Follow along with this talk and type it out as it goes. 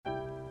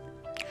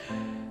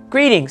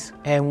Greetings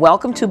and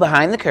welcome to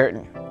Behind the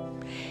Curtain.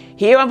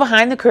 Here on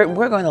Behind the Curtain,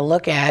 we're going to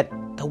look at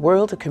the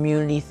world of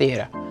community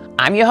theater.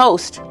 I'm your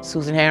host,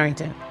 Susan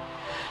Harrington.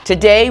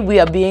 Today we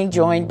are being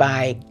joined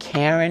by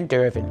Karen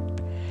Dervin.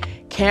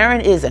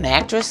 Karen is an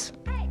actress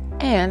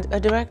and a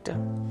director.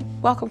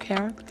 Welcome,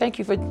 Karen. Thank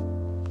you for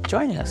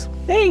joining us.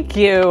 Thank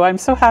you. I'm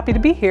so happy to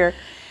be here.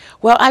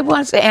 Well, I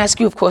wanted to ask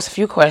you, of course, a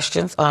few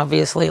questions,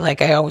 obviously,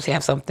 like I always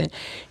have something.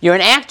 You're an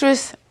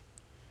actress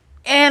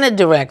and a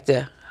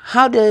director.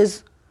 How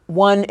does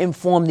one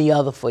inform the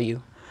other for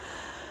you?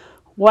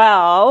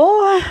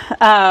 Well,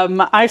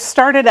 I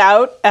started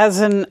out as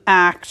an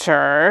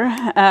actor,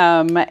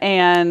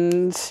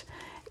 and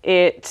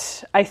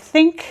I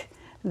think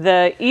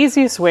the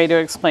easiest way to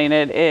explain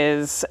it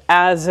is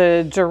as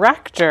a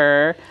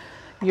director,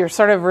 you're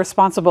sort of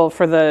responsible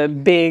for the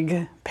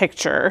big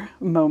picture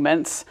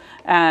moments.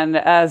 And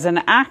as an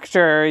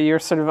actor, you're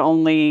sort of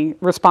only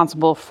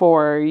responsible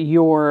for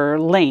your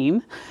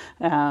lane.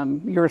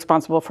 You're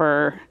responsible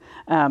for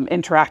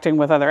interacting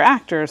with other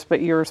actors,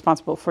 but you're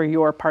responsible for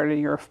your part and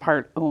your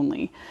part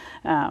only.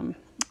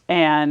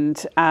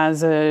 And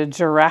as a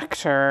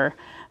director,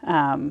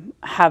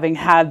 having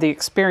had the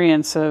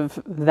experience of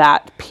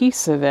that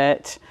piece of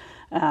it,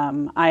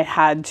 I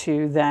had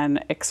to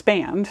then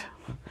expand.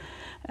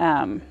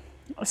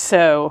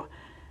 So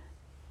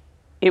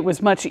it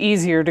was much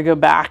easier to go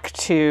back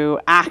to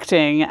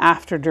acting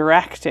after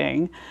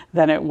directing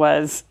than it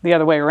was the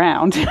other way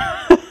around.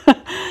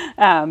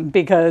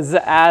 Because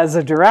as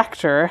a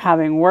director,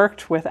 having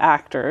worked with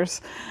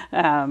actors,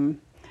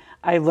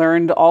 I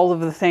learned all of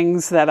the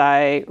things that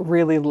I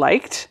really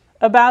liked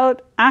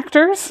about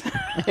actors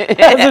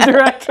as a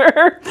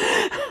director,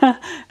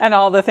 and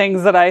all the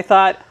things that I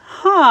thought,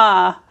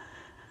 I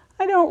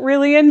don't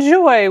really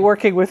enjoy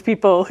working with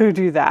people who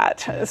do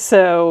that.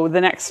 So the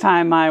next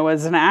time I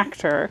was an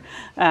actor,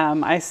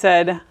 I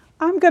said,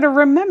 I'm going to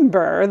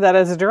remember that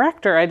as a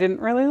director, I didn't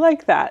really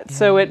like that. Yeah.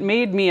 So it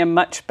made me a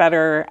much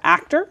better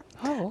actor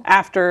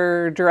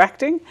after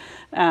directing.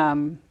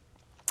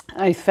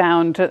 I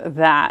found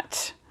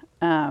that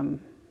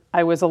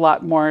I was a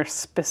lot more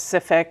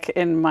specific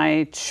in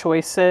my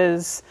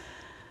choices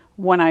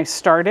when I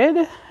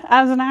started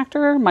as an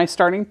actor. My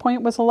starting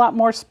point was a lot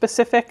more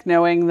specific,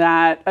 knowing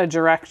that a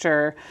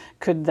director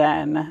could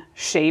then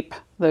shape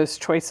those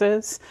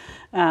choices.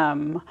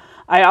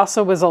 I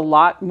also was a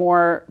lot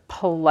more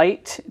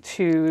polite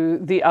to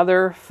the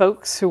other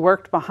folks who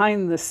worked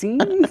behind the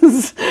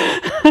scenes,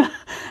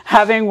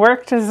 having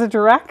worked as a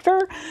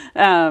director,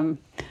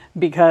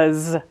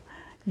 because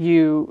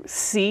you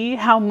see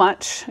how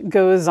much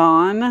goes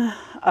on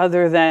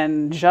other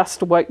than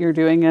just what you're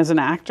doing as an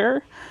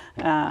actor.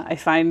 I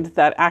find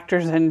that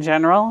actors in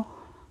general,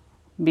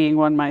 being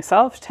one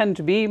myself, tend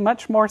to be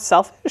much more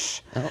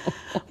selfish.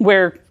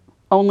 We're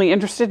only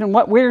interested in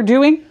what we're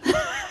doing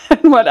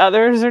and what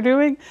others are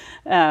doing.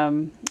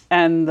 And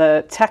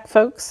the tech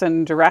folks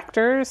and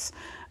directors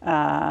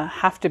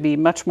have to be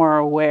much more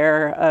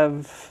aware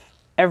of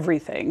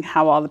everything,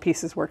 how all the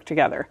pieces work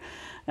together.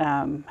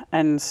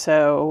 And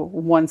so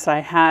once I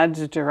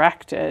had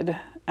directed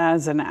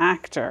as an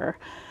actor,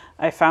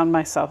 I found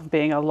myself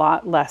being a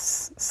lot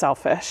less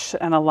selfish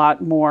and a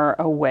lot more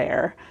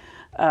aware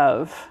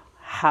of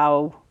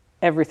how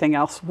everything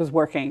else was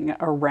working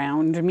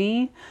around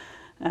me.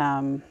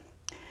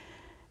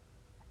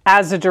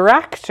 As a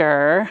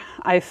director,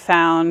 I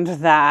found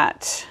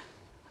that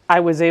I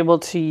was able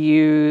to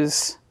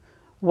use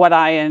what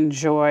I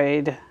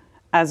enjoyed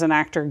as an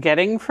actor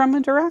getting from a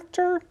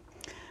director.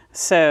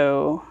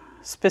 So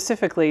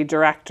specifically,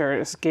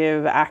 directors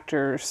give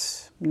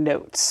actors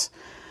notes.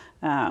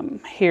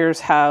 Here's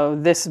how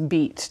this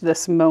beat,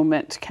 this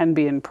moment can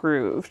be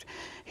improved.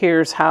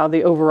 Here's how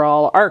the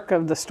overall arc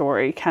of the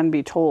story can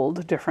be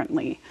told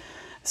differently.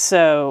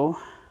 So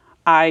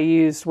I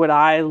used what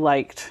I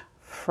liked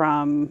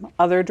from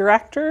other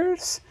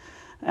directors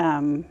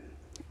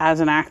as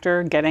an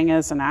actor, getting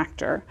as an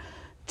actor,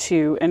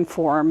 to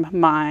inform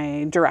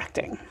my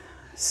directing.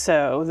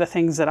 So the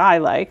things that I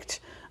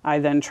liked, I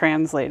then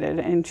translated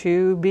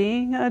into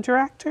being a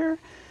director.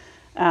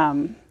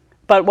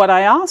 But what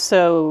I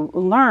also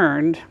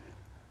learned,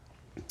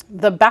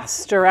 the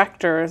best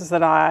directors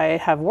that I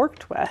have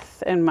worked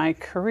with in my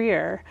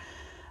career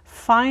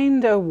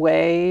find a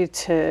way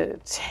to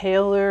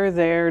tailor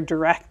their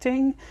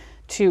directing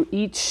to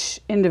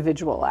each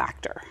individual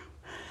actor.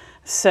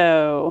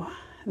 So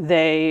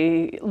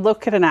they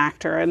look at an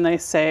actor and they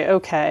say,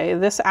 okay,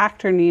 this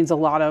actor needs a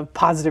lot of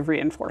positive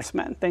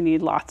reinforcement. They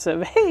need lots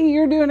of, hey,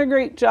 you're doing a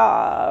great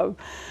job.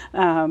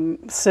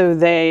 So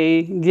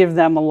they give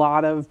them a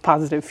lot of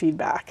positive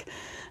feedback.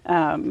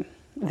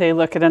 They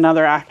look at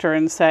another actor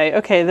and say,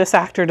 okay, this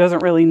actor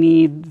doesn't really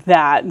need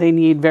that. They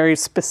need very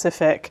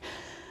specific,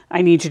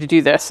 I need you to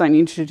do this, I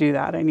need you to do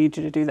that, I need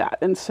you to do that.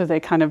 And so they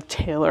kind of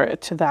tailor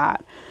it to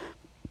that.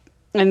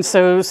 And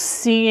so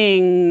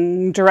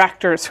seeing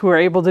directors who are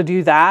able to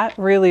do that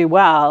really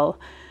well,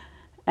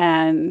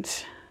 and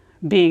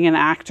being an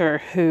actor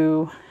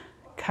who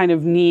kind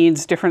of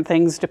needs different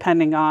things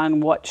depending on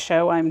what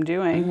show I'm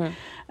doing,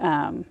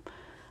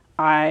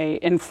 I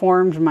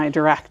informed my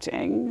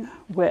directing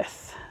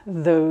with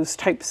those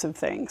types of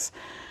things.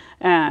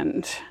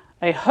 And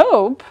I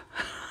hope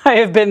I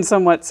have been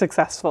somewhat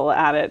successful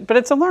at it, but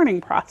it's a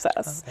learning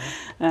process.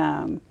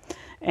 Okay.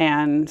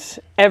 And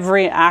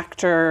every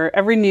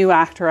new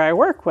actor I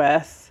work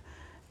with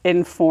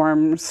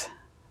informs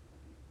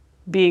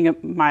being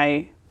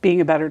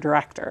a better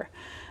director.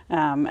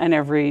 And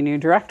every new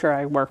director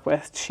I work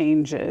with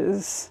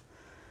changes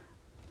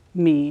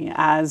me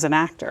as an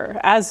actor,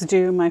 as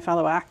do my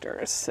fellow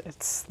actors.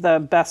 It's the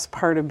best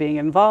part of being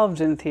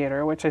involved in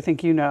theater, which I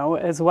think you know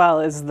as well,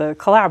 is the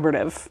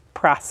collaborative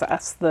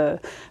process, the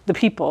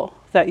people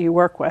that you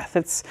work with.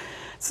 It's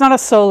not a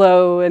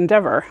solo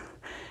endeavor.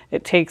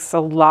 It takes a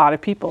lot of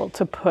people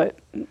to put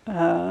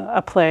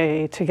a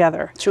play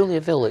together. Truly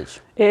a village.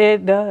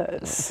 It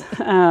does.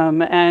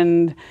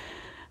 And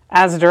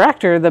as a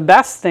director, the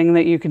best thing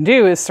that you can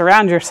do is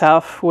surround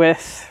yourself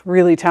with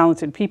really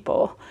talented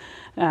people.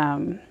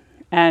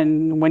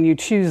 And when you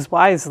choose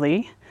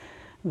wisely,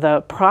 the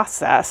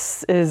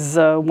process is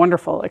a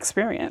wonderful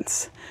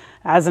experience.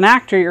 As an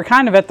actor, you're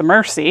kind of at the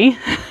mercy.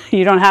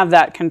 You don't have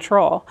that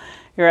control.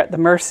 You're at the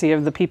mercy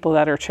of the people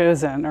that are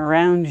chosen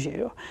around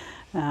you.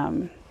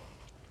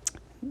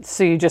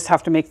 So you just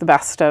have to make the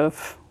best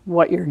of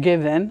what you're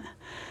given.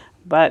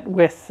 But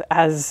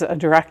as a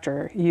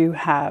director, you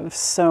have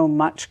so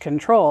much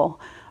control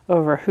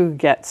over who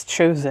gets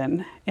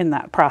chosen in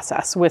that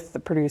process with the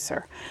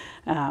producer.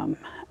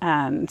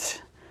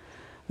 And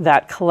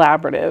that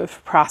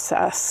collaborative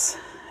process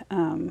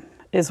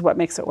is what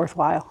makes it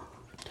worthwhile.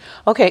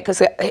 Okay,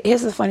 because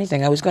here's the funny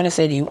thing. I was going to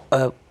say to you,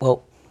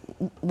 well,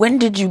 when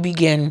did you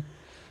begin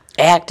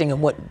acting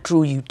and what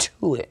drew you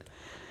to it?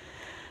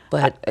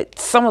 But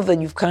some of it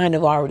you've kind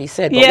of already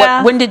said. But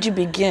yeah. When did you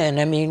begin?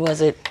 I mean,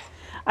 was it?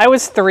 I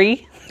was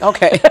 3.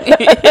 Okay.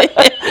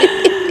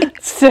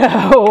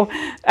 So,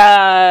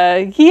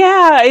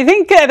 I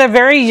think at a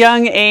very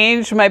young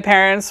age, my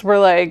parents were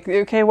like,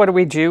 okay, what do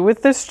we do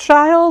with this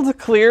child?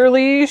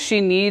 Clearly,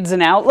 she needs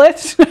an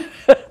outlet.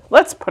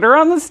 Let's put her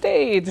on the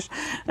stage.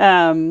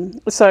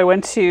 So I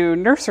went to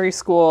nursery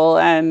school,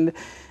 and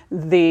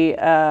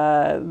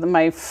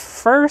I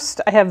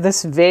have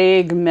this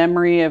vague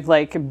memory of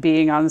like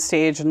being on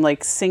stage and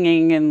like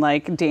singing and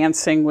like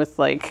dancing with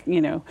like,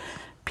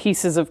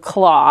 pieces of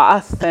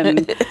cloth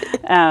and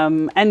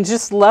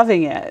just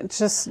loving it,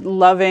 just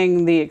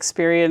loving the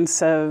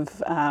experience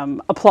of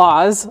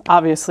applause,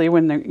 obviously,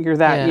 when you're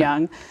that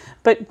young,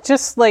 but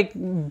just like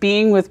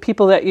being with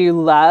people that you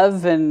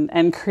love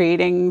and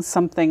creating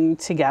something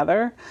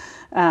together.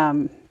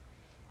 And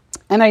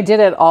I did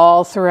it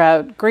all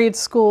throughout grade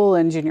school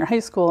and junior high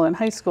school and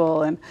high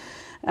school.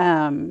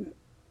 And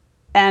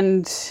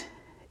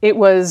it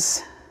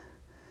was,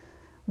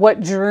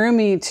 what drew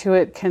me to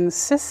it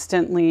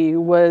consistently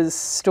was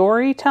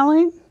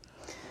storytelling,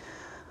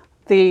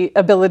 the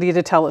ability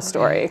to tell a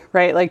story,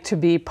 right? Like to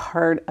be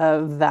part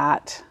of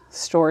that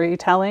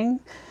storytelling.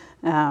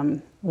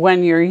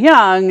 When you're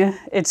young,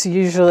 it's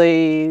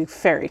usually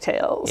fairy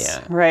tales,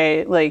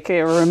 right? Like I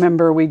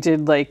remember we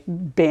did like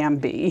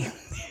Bambi,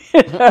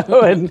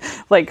 in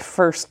like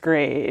first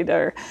grade,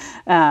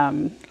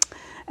 and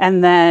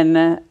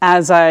then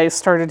as I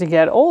started to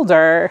get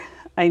older,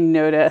 I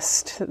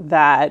noticed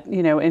that,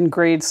 in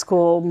grade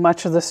school,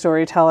 much of the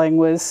storytelling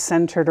was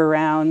centered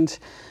around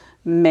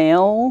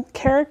male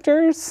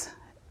characters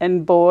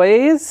and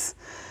boys.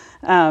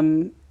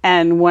 And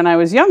when I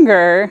was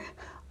younger,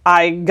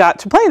 I got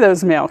to play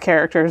those male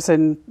characters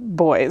and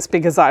boys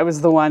because I was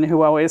the one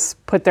who always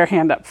put their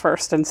hand up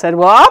first and said,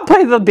 well, I'll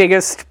play the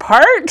biggest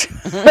part.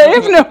 I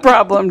have no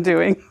problem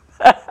doing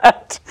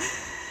that.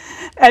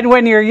 And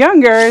when you're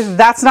younger,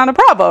 that's not a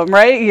problem,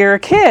 right? You're a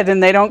kid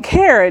and they don't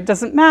care. It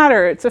doesn't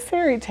matter. It's a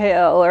fairy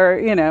tale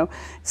or,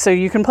 so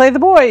you can play the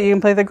boy, you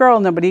can play the girl,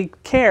 nobody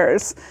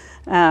cares.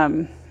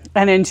 And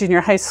in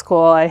junior high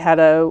school, I had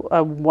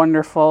a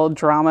wonderful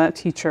drama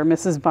teacher,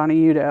 Mrs.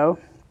 Boniudo,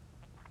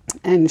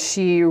 and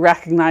she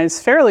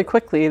recognized fairly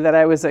quickly that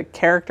I was a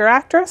character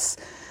actress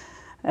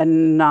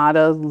and not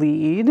a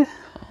lead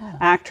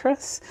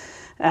actress,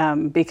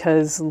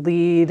 because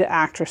lead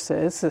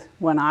actresses,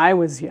 when I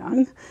was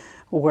young,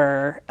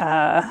 were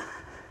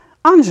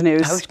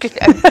ingenues.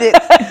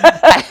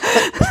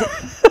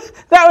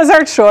 That was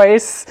our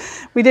choice.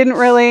 We didn't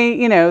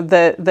really,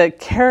 the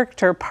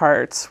character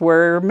parts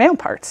were male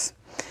parts.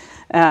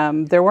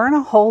 There weren't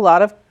a whole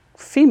lot of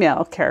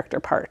female character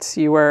parts.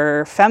 You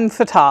were femme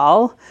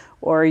fatale,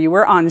 or you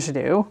were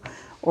ingenue,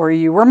 or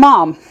you were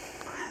mom.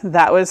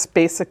 That was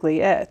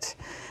basically it.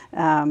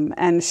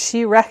 And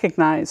she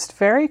recognized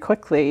very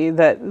quickly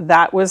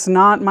that was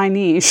not my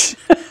niche.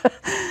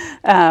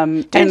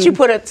 Didn't you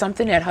put up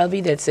something at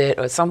Hubby that said,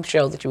 or some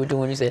show that you were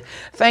doing, you said,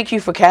 thank you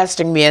for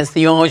casting me as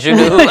the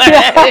ingenue?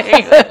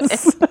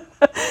 Yes.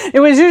 It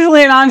was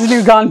usually an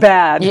ingenue gone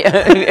bad.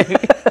 Yeah.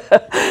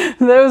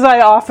 Those I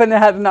often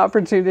had an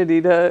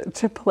opportunity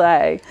to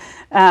play.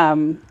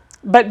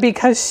 But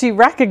because she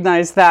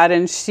recognized that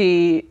and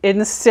she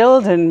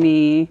instilled in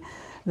me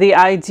the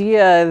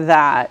idea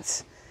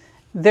that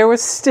there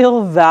was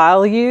still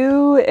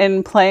value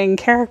in playing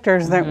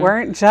characters that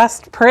weren't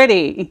just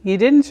pretty. You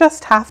didn't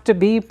just have to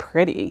be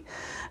pretty.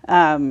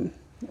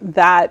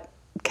 That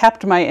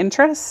kept my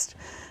interest.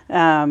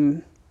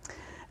 And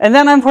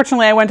then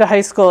unfortunately I went to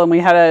high school and we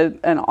had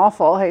an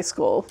awful high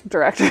school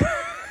director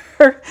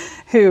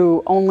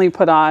who only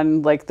put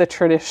on like the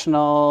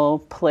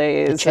traditional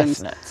plays. The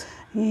chestnuts.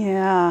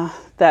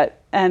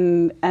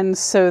 And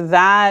so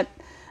that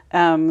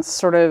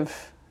sort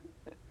of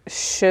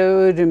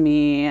showed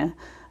me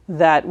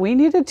that we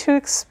needed to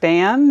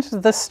expand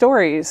the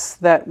stories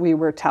that we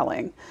were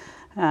telling.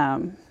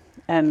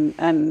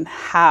 And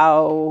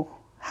how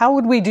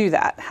would we do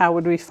that? How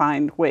would we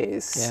find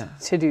ways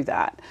to do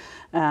that?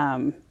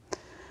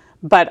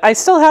 But I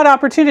still had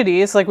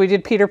opportunities, like we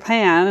did Peter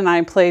Pan, and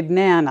I played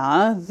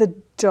Nana, the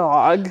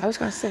dog. I was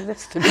going to say,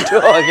 that's the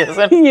dog,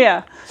 isn't it?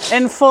 Yeah,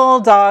 in full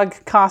dog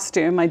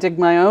costume. I did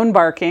my own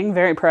barking,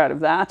 very proud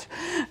of that.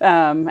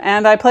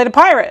 And I played a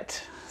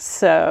pirate.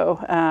 So,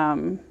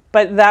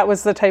 but that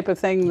was the type of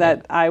thing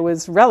that I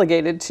was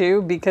relegated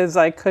to because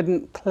I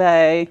couldn't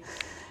play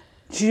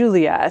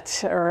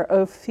Juliet or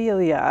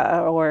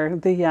Ophelia or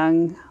the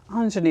young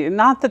ingenue.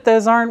 Not that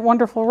those aren't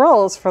wonderful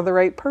roles for the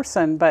right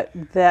person, but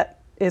that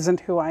isn't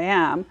who I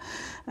am.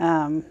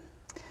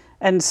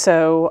 And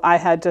so I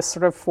had to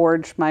sort of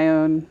forge my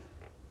own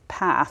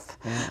path.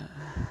 Yeah.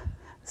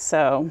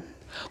 So.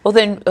 Well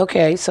then,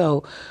 okay,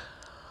 so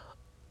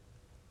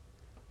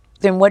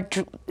then what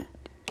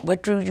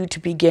drew you to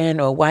begin,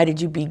 or why did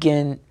you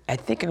begin, I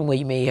think in a way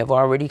you may have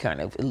already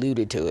kind of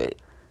alluded to it,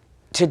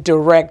 to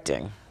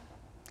directing?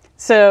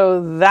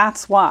 So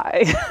that's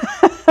why.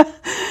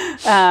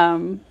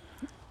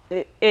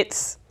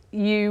 It's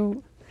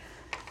you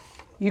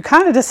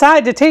kind of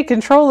decide to take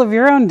control of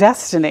your own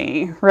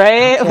destiny,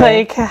 right? Okay.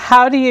 Like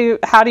how do you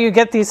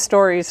get these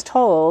stories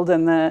told?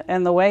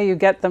 And the way you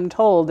get them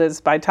told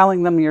is by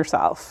telling them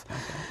yourself.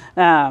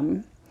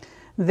 Okay.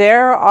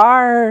 There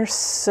are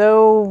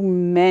so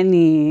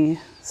many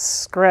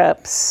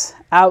scripts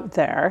out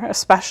there,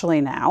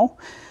 especially now,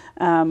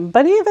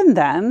 but even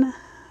then,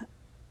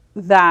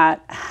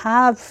 that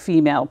have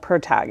female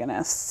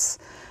protagonists,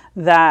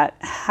 that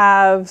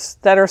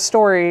are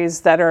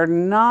stories that are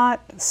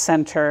not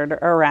centered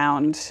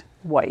around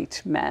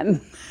white men,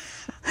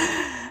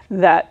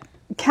 that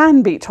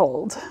can be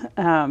told.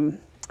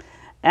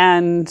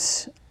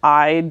 And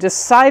I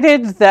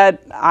decided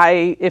that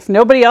if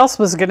nobody else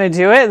was going to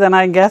do it, then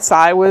I guess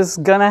I was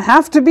going to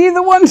have to be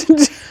the one to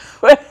do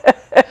it.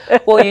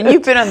 Well, and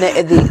you've been on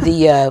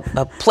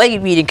the play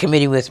reading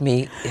committee with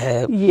me.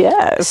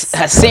 Yes.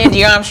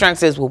 Sandy Armstrong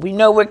says, "Well, we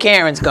know where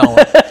Karen's going.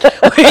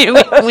 we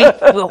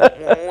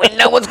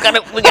know we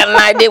got an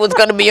idea what's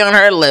going to be on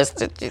her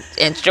list."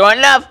 And sure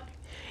enough,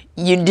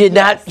 you did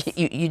not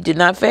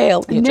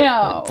fail.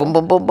 No. Boom,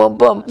 boom, boom, boom,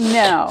 boom.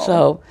 No.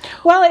 So,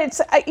 well,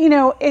 it's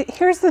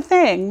here's the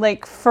thing.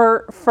 Like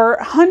for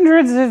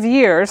hundreds of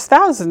years,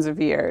 thousands of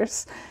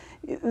years,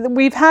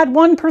 we've had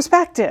one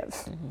perspective,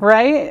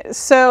 right?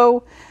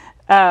 So,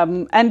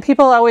 and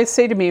people always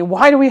say to me,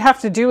 "Why do we have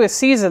to do a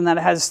season that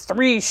has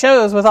 3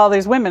 shows with all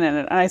these women in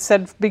it?" And I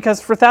said,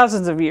 because for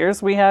thousands of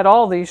years we had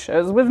all these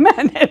shows with men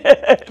in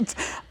it.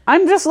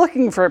 I'm just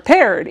looking for a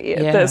parody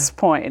at this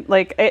point.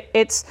 Like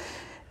it's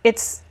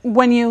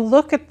when you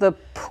look at the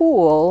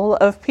pool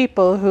of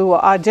people who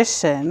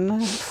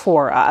audition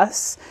for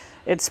us,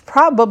 it's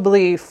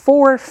probably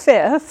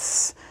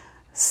 4/5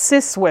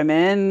 cis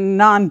women,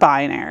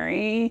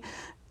 non-binary,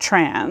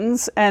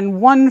 trans,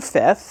 and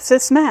 1/5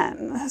 cis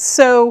men.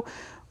 So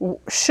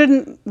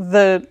shouldn't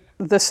the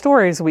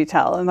stories we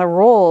tell and the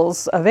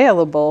roles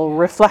available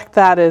reflect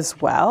that as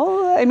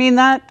well? I mean,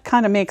 that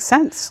kind of makes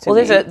sense to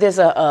me. well, there's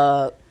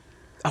a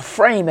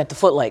frame at the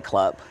Footlight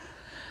Club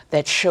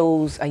that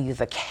shows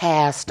the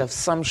cast of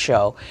some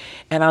show,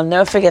 and I'll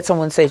never forget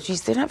someone said,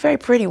 "Geez, they're not very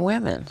pretty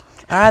women,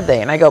 are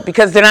they?" And I go,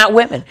 because they're not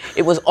women.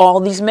 It was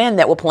all these men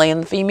that were playing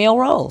the female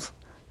roles.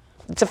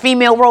 It's a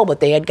female role, but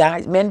they had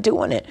men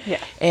doing it. Yeah.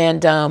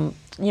 And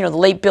the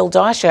late Bill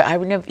Dasha, I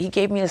remember he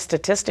gave me a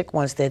statistic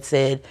once that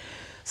said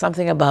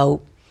something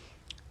about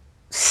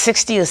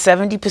 60 or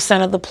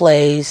 70% of the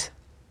plays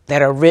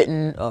that are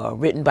written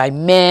by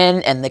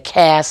men, and the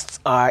casts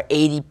are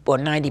 80 or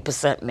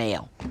 90%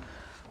 male.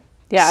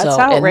 Yeah, it's so,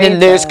 outrageous. And then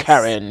there's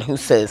Karen who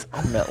says,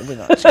 "Oh no, we're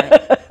going to change."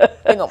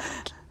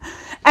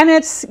 And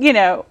it's,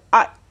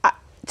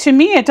 to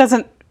me, it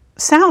doesn't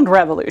sound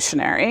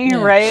revolutionary,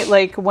 right?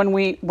 Like when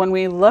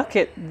we look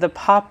at the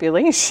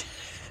population,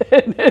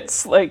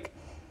 it's like,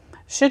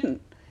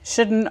 shouldn't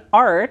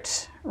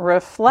art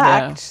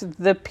reflect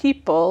the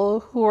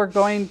people who are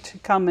going to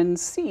come and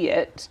see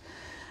it?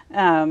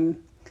 And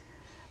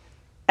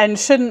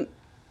shouldn't,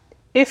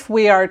 if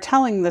we are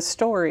telling the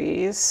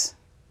stories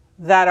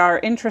that are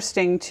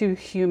interesting to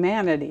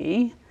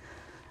humanity,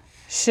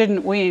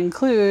 shouldn't we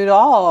include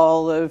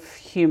all of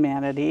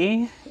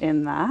humanity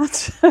in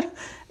that?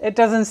 It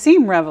doesn't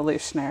seem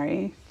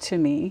revolutionary to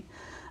me.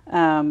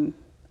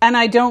 And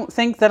I don't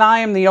think that I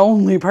am the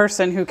only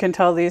person who can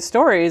tell these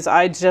stories.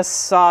 I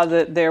just saw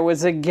that there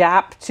was a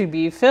gap to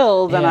be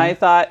filled, and I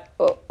thought,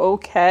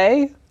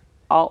 okay,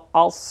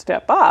 I'll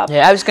step up.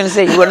 Yeah, I was going to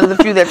say, you're one of the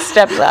few that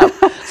steps up.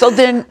 So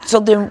then,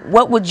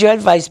 what would your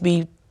advice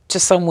be to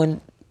someone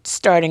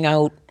starting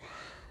out?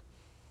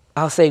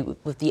 I'll say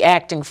with the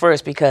acting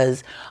first,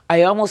 because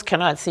I almost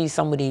cannot see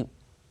somebody,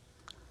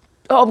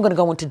 I'm going to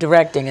go into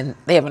directing, and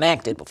they haven't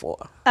acted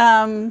before.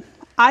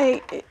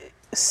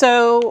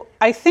 So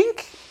I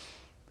think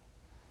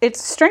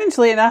it's,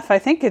 strangely enough, I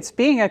think it's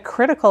being a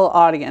critical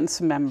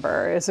audience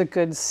member is a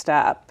good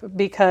step,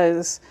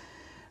 because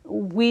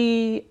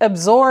we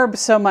absorb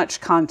so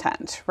much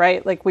content,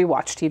 right? Like, we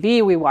watch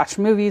TV, we watch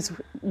movies,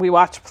 we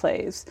watch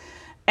plays,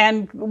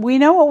 and we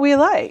know what we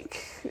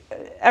like.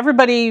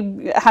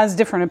 Everybody has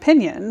different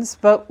opinions,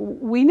 but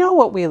we know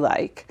what we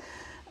like.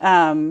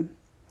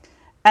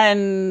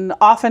 And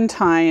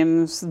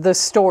oftentimes the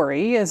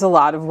story is a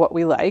lot of what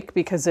we like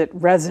because it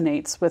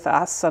resonates with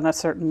us on a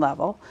certain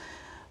level.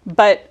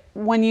 But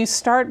when you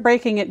start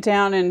breaking it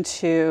down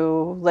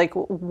into, like,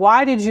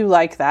 why did you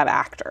like that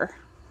actor?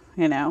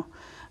 You know,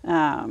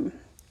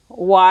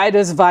 why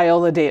does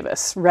Viola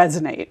Davis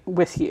resonate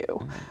with you?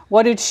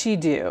 What did she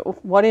do?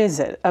 What is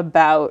it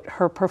about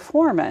her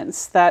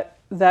performance that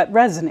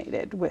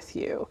resonated with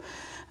you?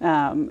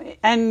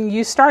 And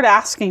you start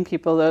asking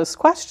people those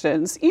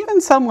questions. Even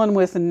someone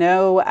with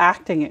no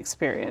acting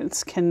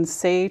experience can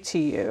say to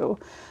you,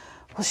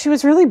 well, she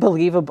was really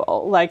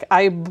believable. Like,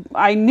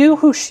 I knew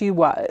who she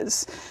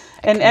was.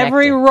 And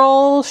every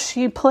role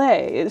she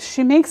plays,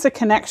 she makes a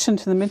connection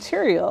to the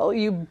material.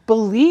 You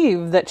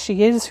believe that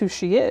she is who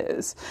she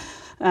is.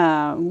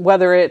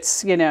 Whether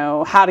it's, you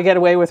know, How to Get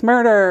Away with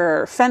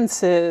Murder or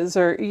Fences,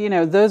 or, you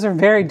know, those are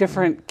very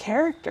different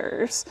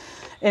characters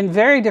in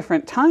very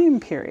different time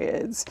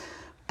periods.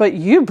 But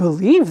you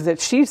believe that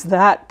she's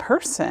that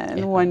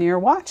person when you're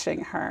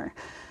watching her.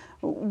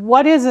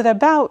 What is it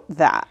about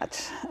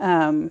that?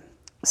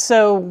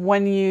 So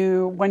when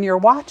you're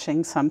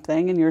watching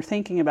something and you're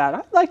thinking about,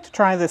 I'd like to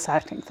try this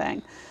acting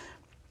thing,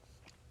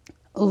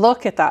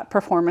 look at that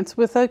performance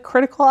with a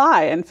critical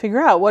eye and figure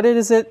out what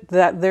is it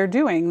that they're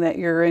doing that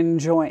you're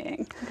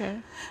enjoying. Okay.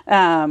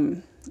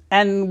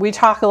 And we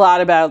talk a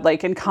lot about,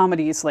 like, in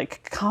comedies,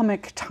 like,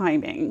 comic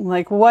timing.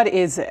 Like, what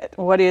is it?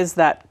 What is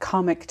that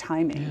comic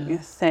timing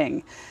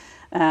thing?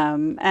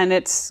 And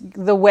it's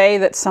the way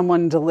that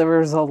someone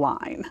delivers a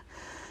line.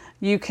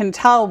 You can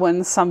tell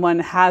when someone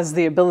has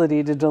the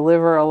ability to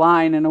deliver a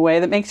line in a way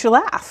that makes you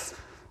laugh,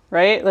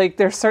 right? Like,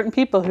 there's certain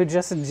people who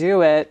just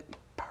do it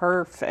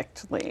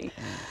perfectly.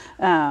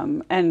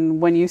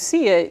 And when you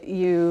see it,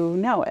 you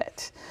know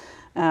it.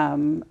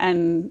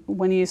 And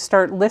when you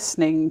start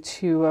listening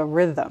to a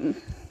rhythm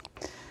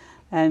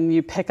and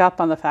you pick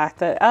up on the fact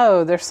that,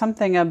 oh, there's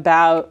something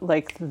about,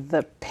 like,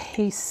 the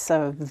pace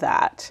of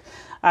that.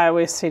 I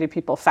always say to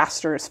people,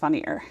 faster is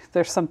funnier.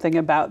 There's something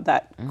about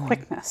that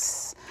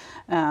quickness.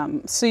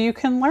 So you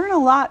can learn a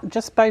lot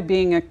just by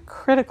being a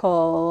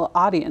critical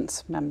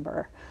audience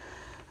member.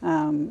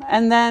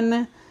 And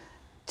then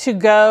to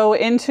go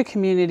into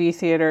community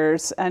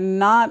theaters and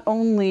not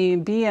only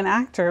be an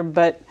actor,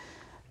 but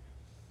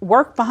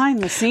work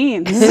behind the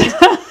scenes.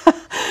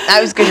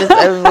 I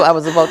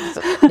was about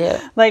to,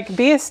 yeah. Like,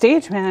 be a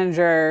stage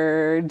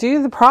manager,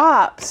 do the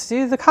props,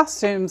 do the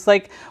costumes,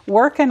 like,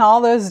 work in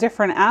all those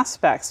different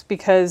aspects,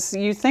 because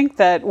you think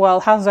that, well,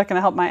 how's that going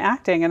to help my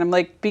acting? And I'm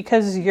like,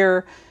 because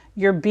you're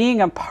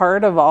being a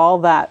part of all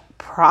that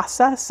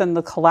process and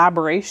the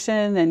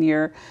collaboration, and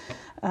you're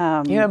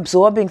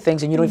absorbing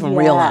things and you don't even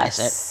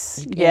realize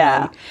it.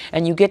 Yeah.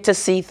 And you get to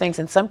see things,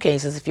 in some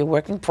cases, if you're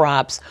working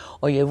props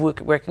or you're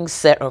working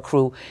set or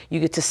crew, you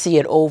get to see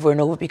it over and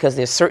over, because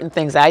there's certain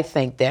things I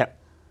think that,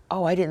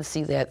 oh, I didn't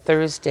see that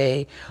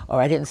Thursday,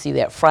 or I didn't see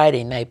that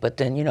Friday night, but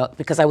then, you know,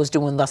 because I was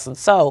doing thus and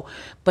so,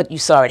 but you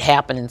saw it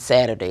happen on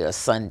Saturday or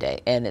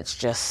Sunday, and it's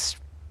just,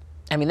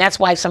 I mean, that's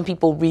why some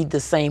people read the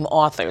same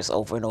authors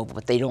over and over,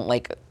 but they don't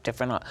like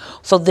different.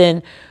 So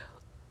then,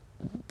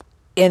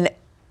 in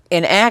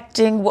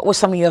acting, what were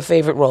some of your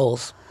favorite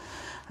roles?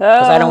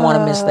 Because I don't want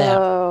to miss that.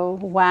 Oh,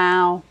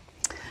 wow.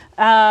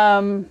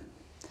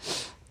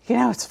 You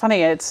know, it's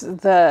funny. It's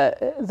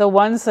the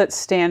ones that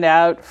stand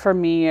out for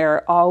me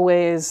are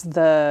always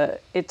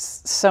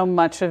it's so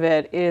much of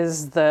it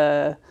is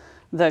the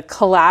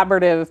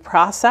collaborative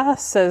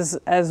process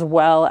as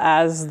well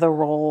as the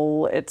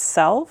role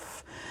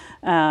itself.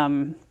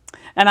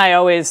 And I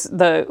always,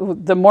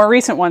 the more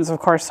recent ones, of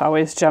course,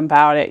 always jump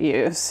out at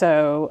you.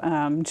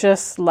 So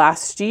just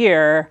last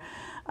year,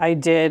 I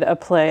did a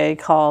play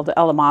called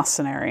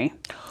Eleemosynary.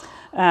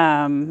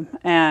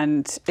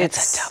 And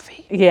it's a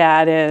toughie.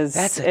 Yeah, it is.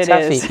 That's a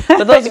toughie.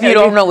 For those of you who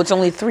don't know, it's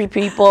only 3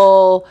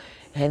 people,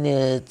 and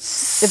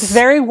it's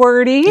very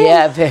wordy.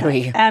 Yeah,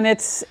 very. And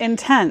it's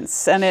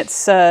intense. And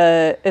it's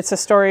a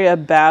story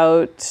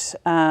about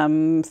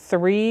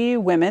 3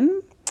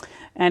 women.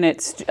 And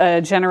it's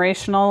a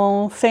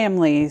generational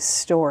family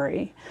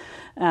story.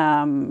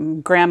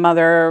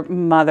 Grandmother,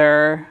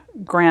 mother,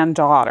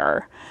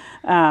 granddaughter.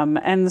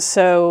 And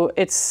so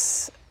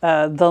it's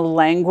The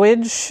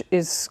language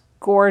is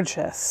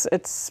gorgeous.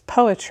 It's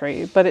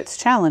poetry, but it's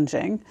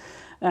challenging.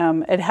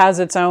 It has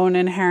its own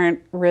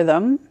inherent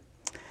rhythm.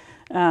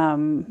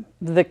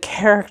 The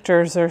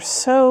characters are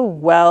so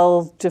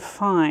well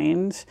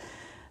defined.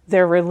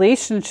 Their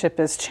relationship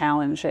is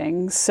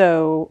challenging.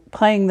 So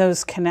playing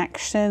those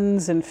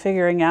connections and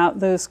figuring out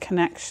those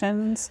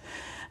connections,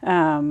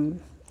 the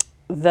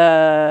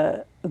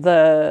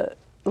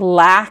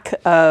lack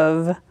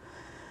of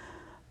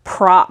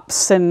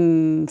props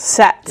and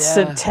sets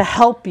to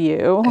help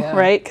you,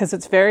 right? Because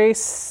it's very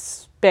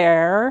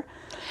spare.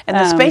 And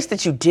the space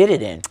that you did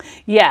it in.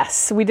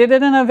 Yes, we did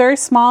it in a very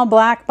small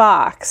black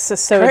box, so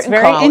Curtain it's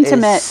very call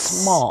intimate. Is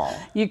small.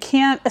 You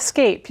can't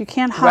escape. You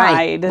can't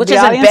Right. hide. Which the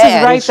isn't audience bad.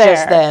 is right It's there.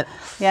 just that.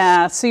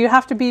 Yeah, so you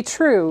have to be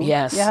true.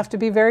 Yes. You have to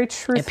be very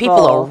truthful. And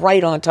people are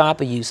right on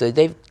top of you, so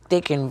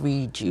they can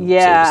read you, so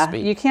to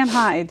speak. You can't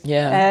hide.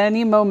 Yeah.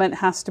 Any moment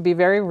has to be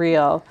very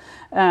real.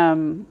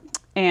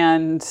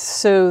 And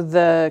so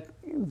the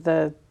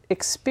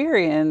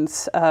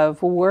experience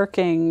of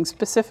working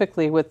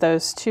specifically with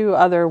those two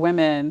other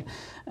women,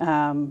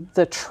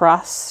 the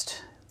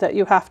trust that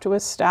you have to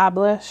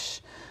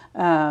establish,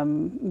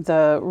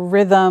 the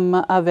rhythm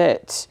of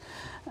it,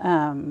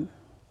 the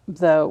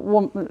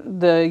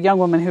young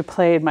woman who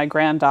played my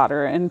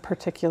granddaughter in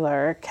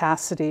particular,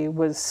 Cassidy,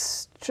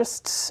 was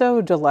just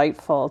so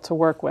delightful to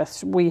work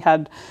with. We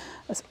had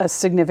a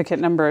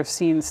significant number of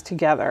scenes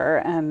together,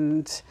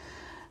 and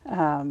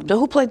So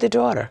who played the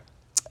daughter?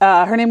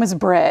 her name was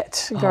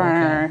Britt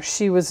Garner. Okay.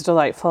 She was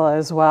delightful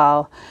as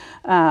well.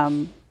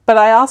 But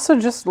I also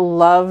just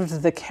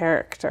loved the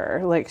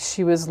character. Like,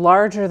 she was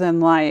larger than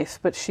life,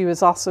 but she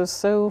was also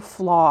so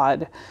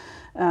flawed.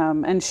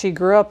 And she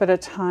grew up at a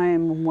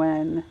time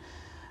when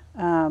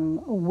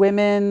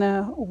women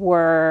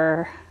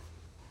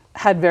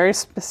had very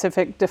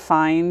specific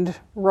defined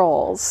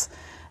roles.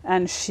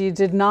 And she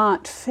did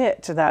not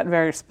fit that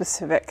very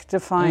specific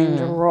defined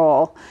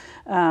role.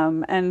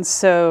 And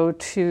so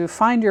to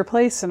find your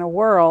place in a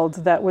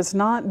world that was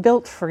not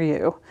built for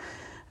you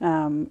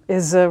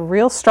is a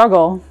real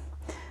struggle.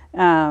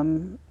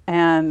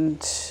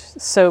 And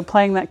so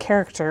playing that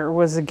character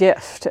was a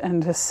gift,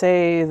 and to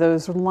say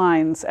those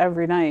lines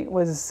every night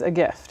was a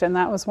gift. And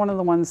that was one of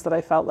the ones that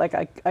I felt like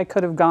I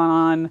could have gone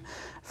on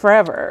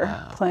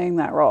forever playing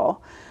that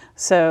role.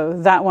 So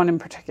that one in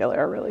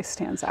particular really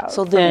stands out.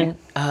 So for then, me.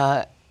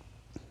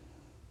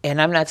 and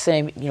I'm not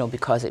saying,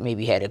 because it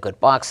maybe had a good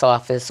box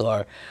office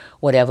or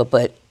whatever,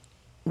 but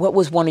what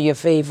was one of your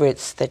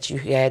favorites that you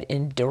had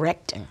in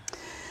directing?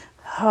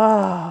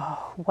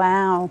 Oh,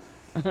 wow.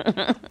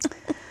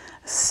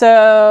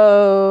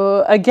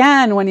 So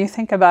again, when you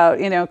think about,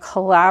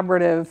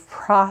 collaborative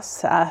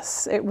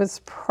process, it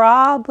was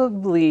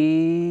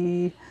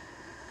probably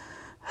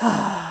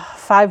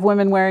 5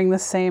 women wearing the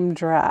same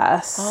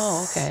dress.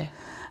 Oh, okay.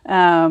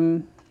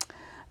 And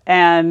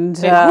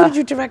Who did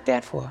you direct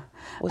that for?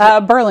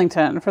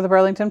 Burlington, for the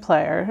Burlington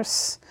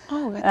Players.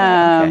 Oh,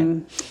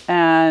 okay.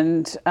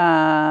 And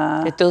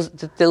Did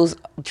those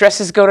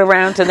dresses go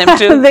around to them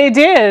too? they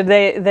did.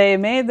 They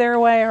made their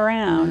way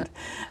around.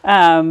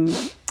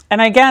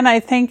 And again, I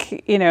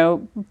think,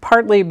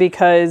 partly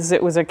because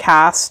it was a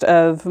cast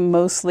of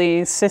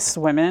mostly cis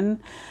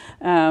women,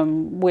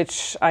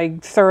 which I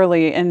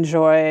thoroughly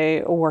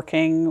enjoy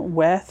working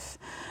with.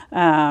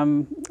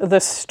 The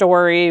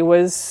story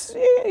was,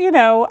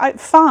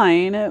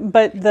 fine,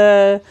 but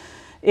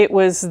it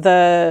was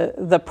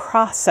the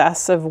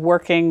process of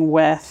working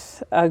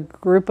with a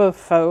group of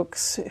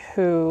folks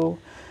who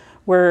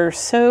were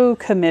so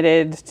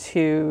committed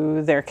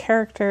to their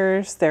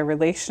characters, their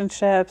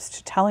relationships,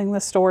 to telling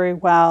the story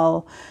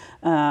well.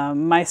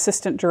 My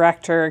assistant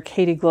director,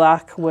 Katie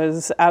Gluck,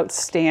 was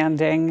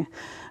outstanding.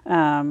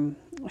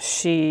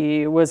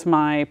 She was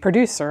my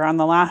producer on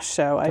the last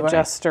show I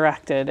just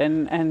directed,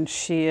 and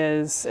she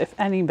is, if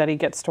anybody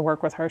gets to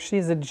work with her,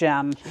 she's a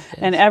gem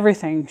in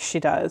everything she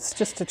does,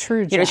 just a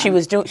true gem.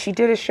 She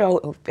did a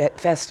show at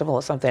festival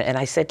or something, and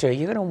I said to her,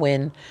 "You're going to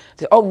win."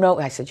 Oh no,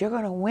 I said, "You're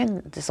going to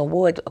win this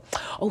award."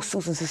 Oh,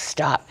 Susan said,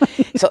 "Stop."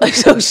 So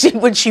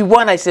when she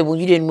won, I said, "Well,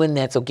 you didn't win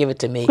that, so give it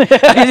to me." But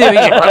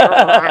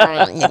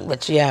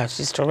yeah,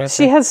 she's terrific.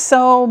 She has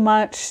so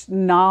much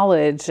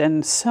knowledge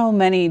in so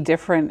many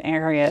different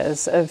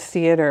areas of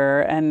theater,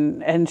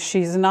 and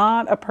she's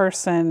not a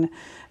person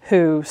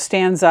who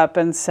stands up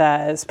and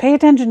says, "Pay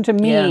attention to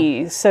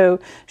me." So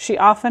she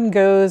often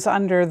goes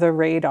under the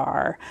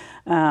radar.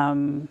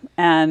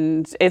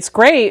 And it's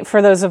great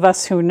for those of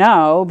us who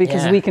know,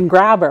 because we can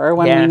grab her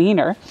when we need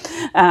her.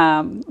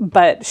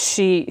 But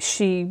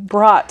she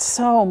brought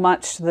so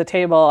much to the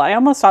table. I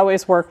almost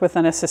always work with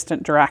an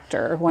assistant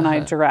director when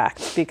I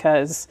direct,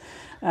 because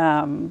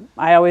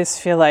I always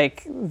feel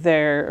like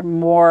there are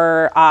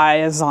more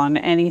eyes on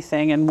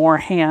anything and more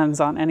hands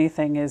on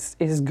anything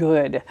is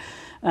good.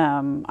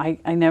 I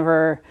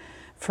never,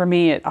 for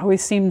me, it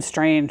always seems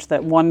strange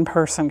that one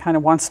person kind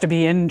of wants to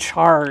be in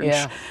charge.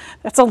 Yeah.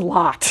 That's a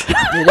lot.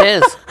 It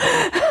is.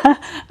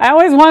 I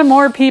always want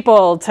more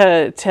people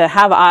to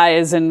have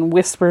eyes and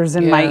whispers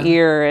in my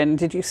ear. And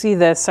did you see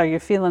this? Are you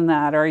feeling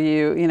that? Are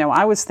you,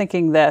 I was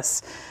thinking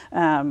this.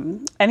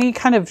 Any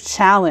kind of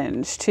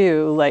challenge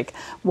too, like,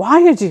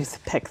 why did you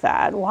pick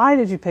that? Why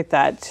did you pick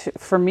that?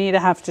 For me to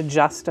have to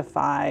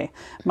justify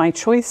my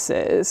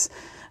choices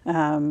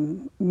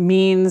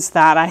means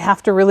that I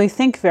have to really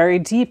think very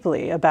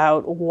deeply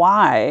about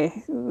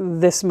why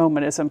this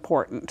moment is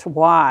important,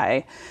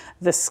 why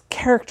this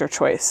character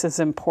choice is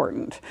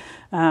important.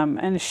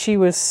 And she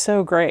was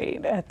so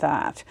great at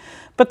that.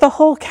 But the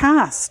whole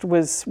cast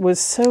was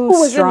so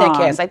Who was strong. in that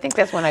cast? I think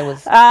that's when I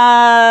was...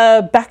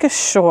 Becca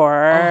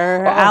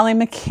Shore, Ally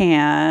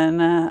McCann,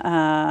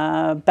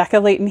 Becca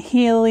Layton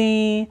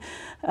Healy,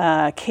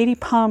 Katie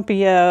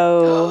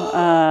Pompeo,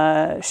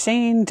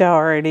 Shane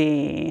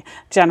Doherty,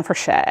 Jennifer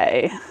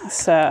Shea.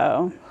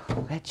 So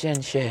That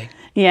Jen Shea.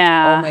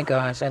 yeah. Oh my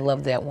gosh, I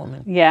love that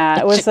woman. Yeah,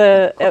 it was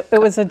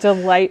a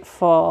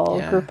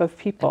delightful group of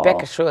people. And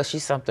Becca Shaw,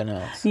 she's something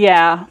else.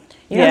 Yeah.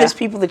 You know, there's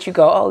people that you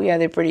go, oh yeah,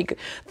 they're pretty good.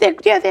 They're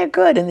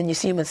good, and then you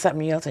see them in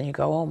something else, and you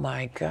go, oh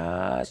my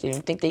gosh, you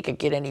didn't think they could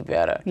get any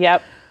better.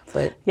 Yep.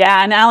 But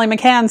yeah, and Ally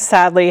McCann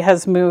sadly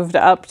has moved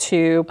up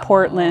to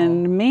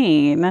Portland,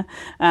 Maine,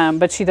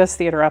 but she does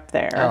theater up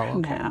there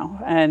now.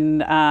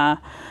 And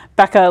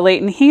Becca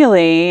Layton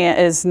Healy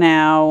is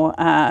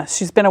now,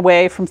 she's been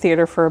away from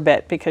theater for a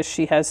bit because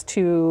she has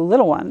 2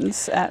 little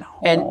ones at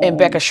home. and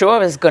Becca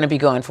Shaw is going to be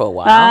gone for a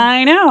while.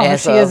 I know.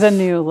 She is a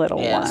new little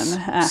one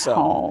at so.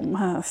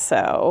 home.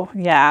 So,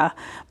 yeah.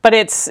 But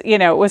it's,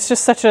 it was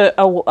just such a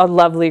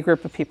lovely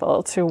group of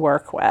people to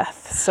work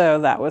with. So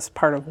that was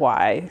part of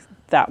why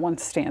that one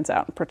stands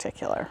out in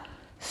particular.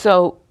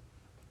 So,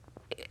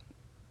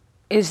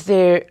 is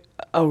there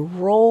a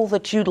role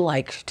that you'd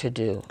like to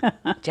do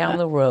down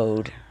the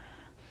road?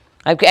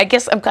 I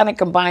guess I'm kind of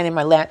combining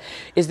my last.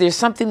 Is there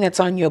something that's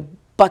on your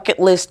bucket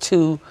list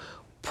to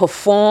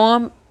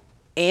perform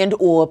and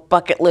or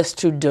bucket list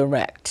to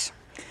direct?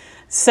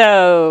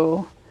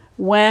 So,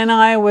 when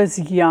I was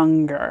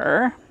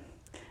younger,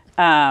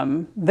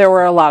 there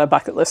were a lot of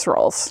bucket list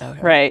roles,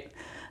 right?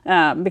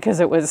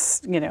 Because it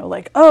was,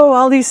 like, oh,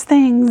 all these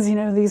things,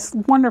 these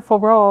wonderful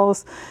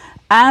roles.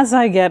 As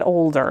I get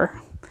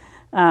older,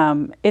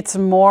 it's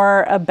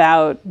more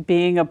about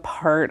being a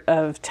part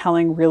of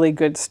telling really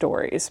good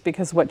stories,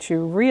 because what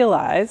you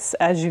realize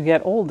as you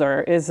get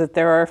older is that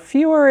there are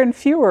fewer and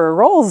fewer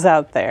roles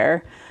out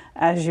there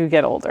as you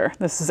get older.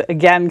 This is,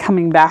 again,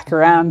 coming back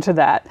around to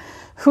that.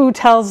 Who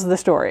tells the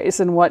stories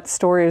and what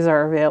stories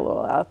are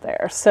available out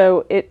there?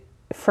 So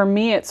for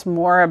me, it's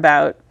more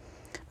about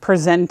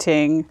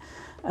presenting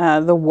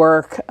the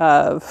work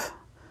of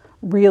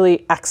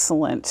really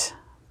excellent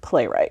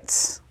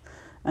playwrights.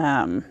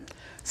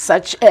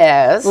 Such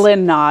as?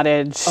 Lynn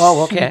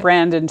Nottage,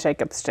 Brandon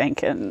Jacobs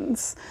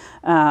Jenkins,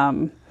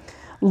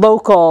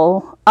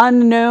 local,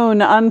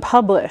 unknown,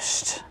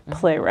 unpublished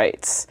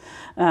playwrights.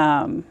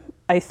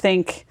 I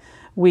think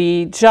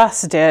we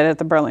just did at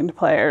the Burlington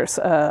Players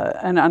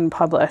an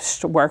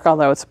unpublished work,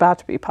 although it's about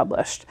to be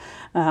published.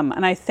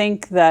 And I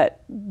think that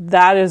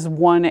is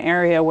one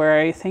area where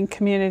I think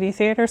community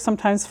theater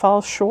sometimes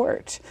falls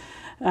short.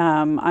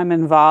 I'm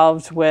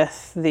involved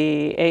with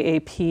the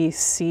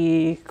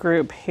AAPC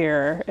group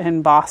here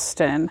in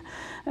Boston.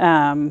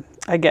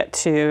 I get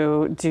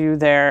to do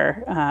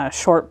their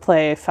short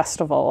play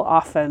festival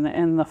often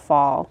in the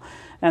fall,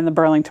 and the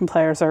Burlington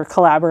Players are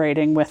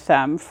collaborating with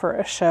them for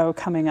a show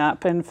coming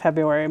up in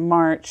February,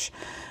 March.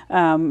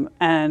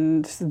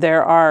 And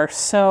there are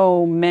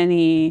so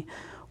many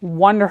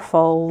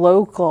wonderful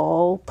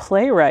local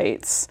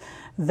playwrights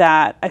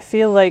that I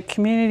feel like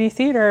community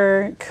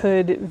theater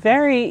could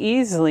very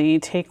easily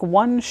take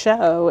one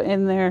show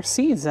in their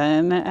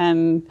season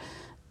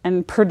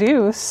and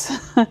produce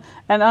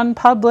an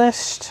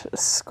unpublished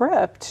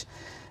script.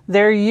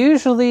 They're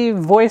usually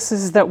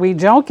voices that we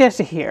don't get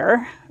to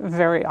hear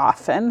very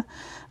often.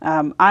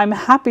 I'm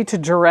happy to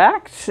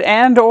direct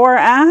and or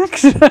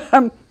act.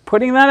 I'm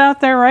putting that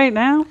out there right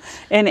now.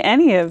 In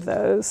any of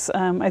those,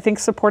 I think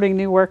supporting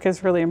new work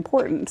is really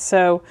important.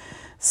 So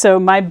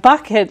my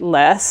bucket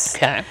list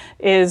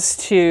is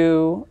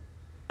to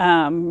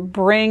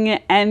bring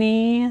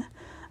any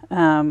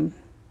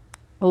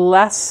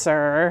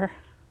lesser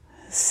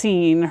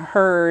seen,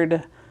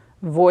 heard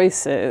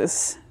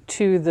voices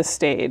to the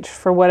stage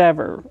for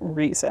whatever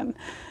reason.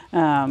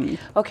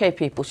 Okay,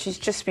 people, she's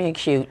just being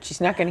cute.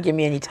 She's not going to give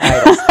me any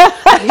titles.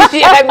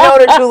 I've known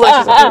her too long.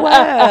 She's like,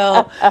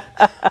 well.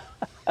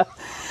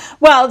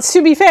 Well,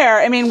 to be fair,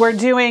 I mean, we're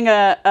doing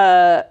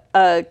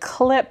a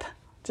clip,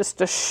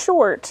 just a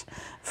short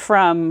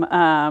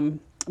from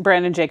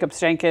Brandon Jacobs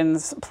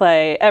Jenkins'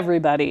 play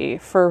Everybody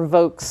for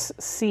Voke's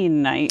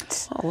Scene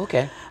Night. Oh,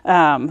 okay.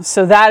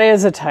 So that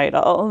is a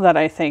title that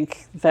I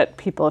think that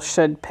people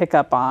should pick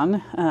up on.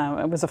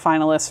 It was a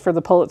finalist for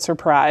the Pulitzer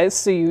Prize,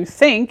 so you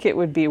think it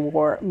would be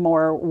more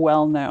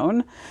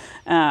well-known.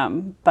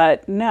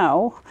 But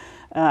no.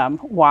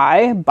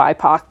 Why?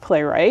 BIPOC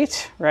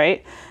playwright,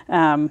 right?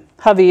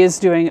 Hovey is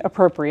doing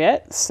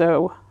appropriate,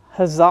 so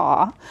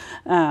huzzah.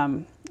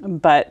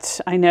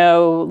 But I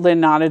know Lynn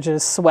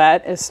Nottage's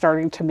Sweat is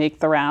starting to make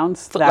the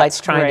rounds.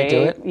 Footlight's trying to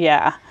do it.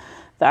 Yeah,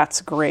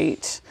 that's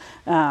great.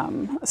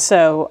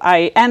 Listen,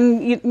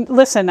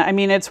 I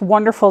mean, it's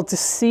wonderful to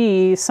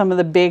see some of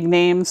the big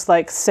names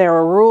like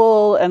Sarah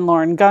Rule and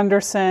Lauren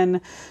Gunderson.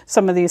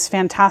 Some of these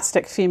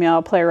fantastic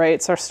female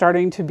playwrights are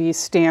starting to be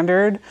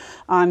standard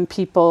on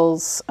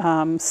people's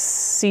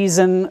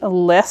season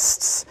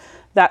lists.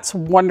 That's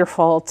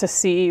wonderful to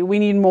see. We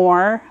need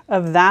more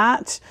of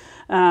that.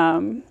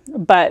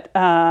 But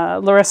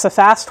Larissa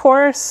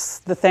Fasthorse,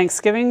 the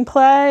Thanksgiving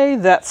play,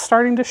 that's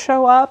starting to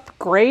show up.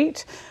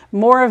 Great.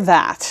 More of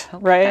that,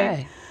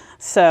 right?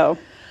 So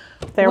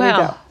there we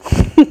go.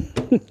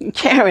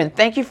 Karen,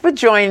 thank you for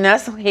joining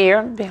us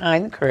here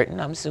Behind the Curtain.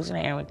 I'm Susan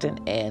Harrington,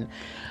 and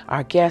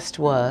our guest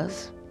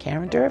was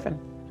Karen Dervin.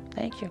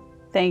 Thank you.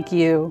 Thank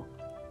you.